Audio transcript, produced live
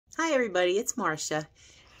Hi everybody, it's Marcia.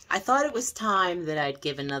 I thought it was time that I'd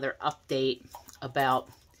give another update about,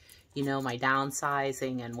 my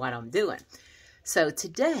downsizing and what I'm doing. So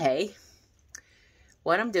today,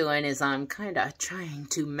 what I'm doing is I'm kind of trying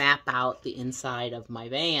to map out the inside of my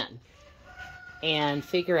van and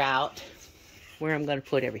figure out where I'm going to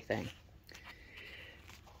put everything.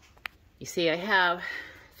 You see, I have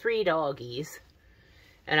 3 doggies,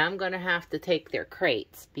 and I'm going to have to take their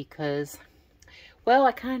crates because, well,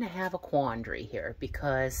 I kind of have a quandary here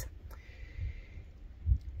because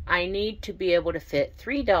I need to be able to fit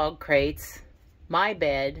 3 dog crates, my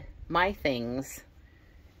bed, my things,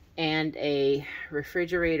 and a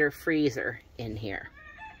refrigerator freezer in here.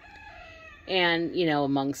 And,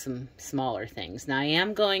 among some smaller things. Now, I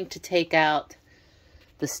am going to take out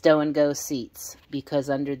the stow-and-go seats because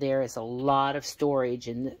under there is a lot of storage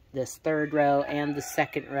in this 3rd row and the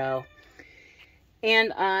 2nd row.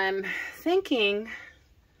 And I'm thinking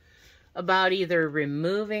about either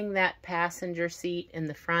removing that passenger seat in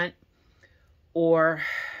the front or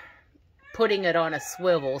putting it on a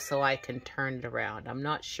swivel so I can turn it around. I'm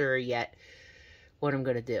not sure yet what I'm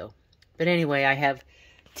going to do. But anyway, I have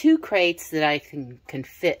 2 crates that I can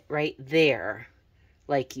fit right there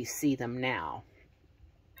like you see them now.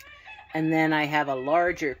 And then I have a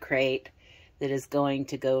larger crate that is going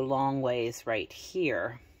to go long ways right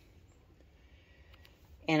here.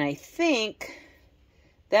 And I think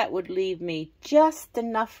that would leave me just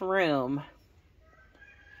enough room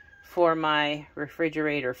for my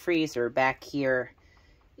refrigerator freezer back here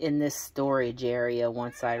in this storage area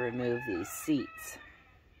once I remove these seats.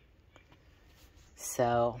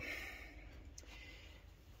 So,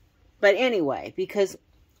 but anyway, because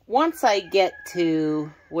once I get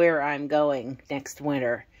to where I'm going next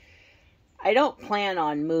winter, I don't plan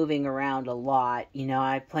on moving around a lot.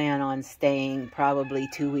 I plan on staying probably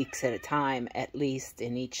 2 weeks at a time, at least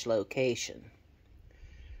in each location.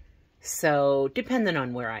 So, depending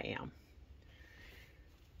on where I am.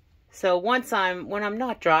 So, when I'm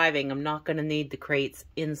not driving, I'm not going to need the crates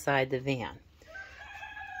inside the van.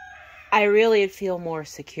 I really feel more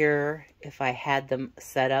secure if I had them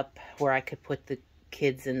set up where I could put the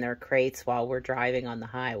kids in their crates while we're driving on the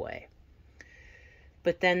highway.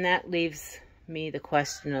 But then that leaves me the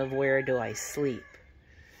question of where do I sleep?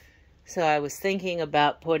 So I was thinking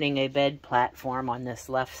about putting a bed platform on this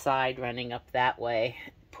left side running up that way,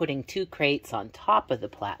 putting 2 crates on top of the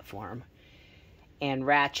platform and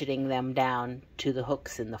ratcheting them down to the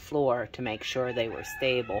hooks in the floor to make sure they were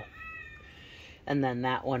stable. And then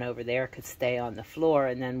that one over there could stay on the floor,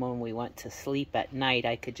 and then when we went to sleep at night,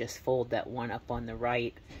 I could just fold that one up on the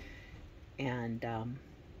right and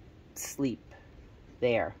sleep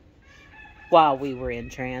there while we were in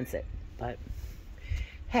transit. But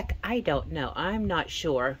heck, I don't know. I'm not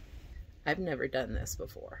sure. I've never done this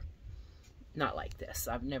before. Not like this.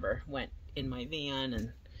 I've never went in my van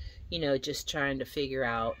and, just trying to figure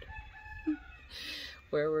out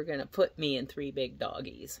where we're going to put me and 3 big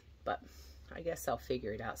doggies. But I guess I'll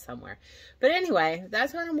figure it out somewhere. But anyway,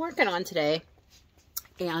 that's what I'm working on today.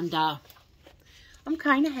 And I'm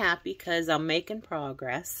kind of happy because I'm making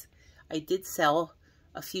progress. I did sell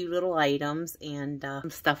a few little items and some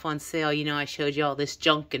stuff on sale. I showed you all this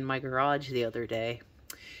junk in my garage the other day.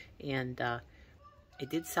 And I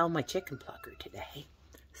did sell my chicken plucker today.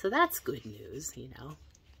 So that's good news,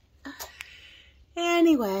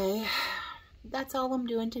 Anyway, that's all I'm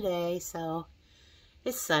doing today. So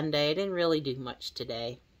it's Sunday. I didn't really do much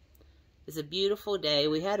today. It's a beautiful day.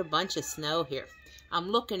 We had a bunch of snow here. I'm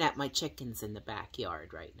looking at my chickens in the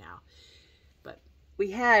backyard right now. But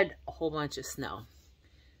we had a whole bunch of snow.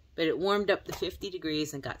 But it warmed up to 50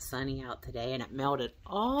 degrees and got sunny out today. And it melted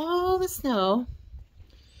all the snow.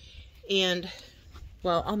 And,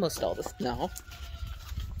 well, almost all the snow.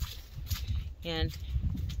 And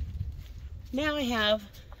now I have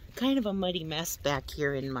kind of a muddy mess back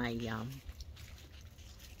here in my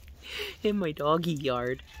doggy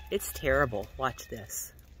yard. It's terrible. Watch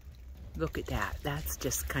this. Look at that. That's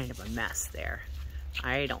just kind of a mess there.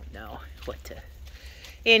 I don't know what to...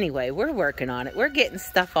 Anyway, we're working on it. We're getting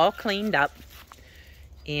stuff all cleaned up.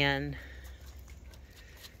 And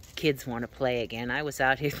kids want to play again. I was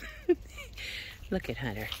out here. Look at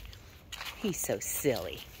Hunter. He's so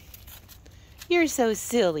silly. You're so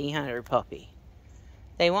silly, Hunter puppy.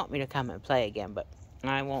 They want me to come and play again, but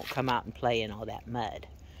I won't come out and play in all that mud.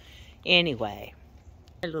 Anyway,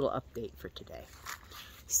 a little update for today.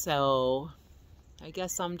 So, I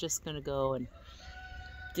guess I'm just going to go and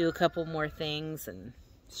do a couple more things and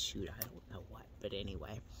shoot, I don't know what. But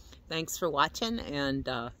anyway, thanks for watching, and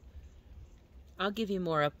I'll give you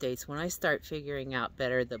more updates when I start figuring out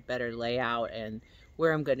the better layout and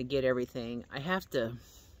where I'm going to get everything. I have to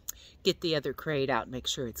get the other crate out and make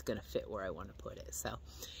sure it's going to fit where I want to put it. So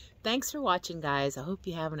thanks for watching, guys. I hope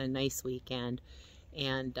you're having a nice weekend.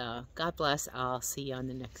 And God bless. I'll see you on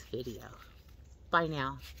the next video. Bye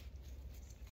now.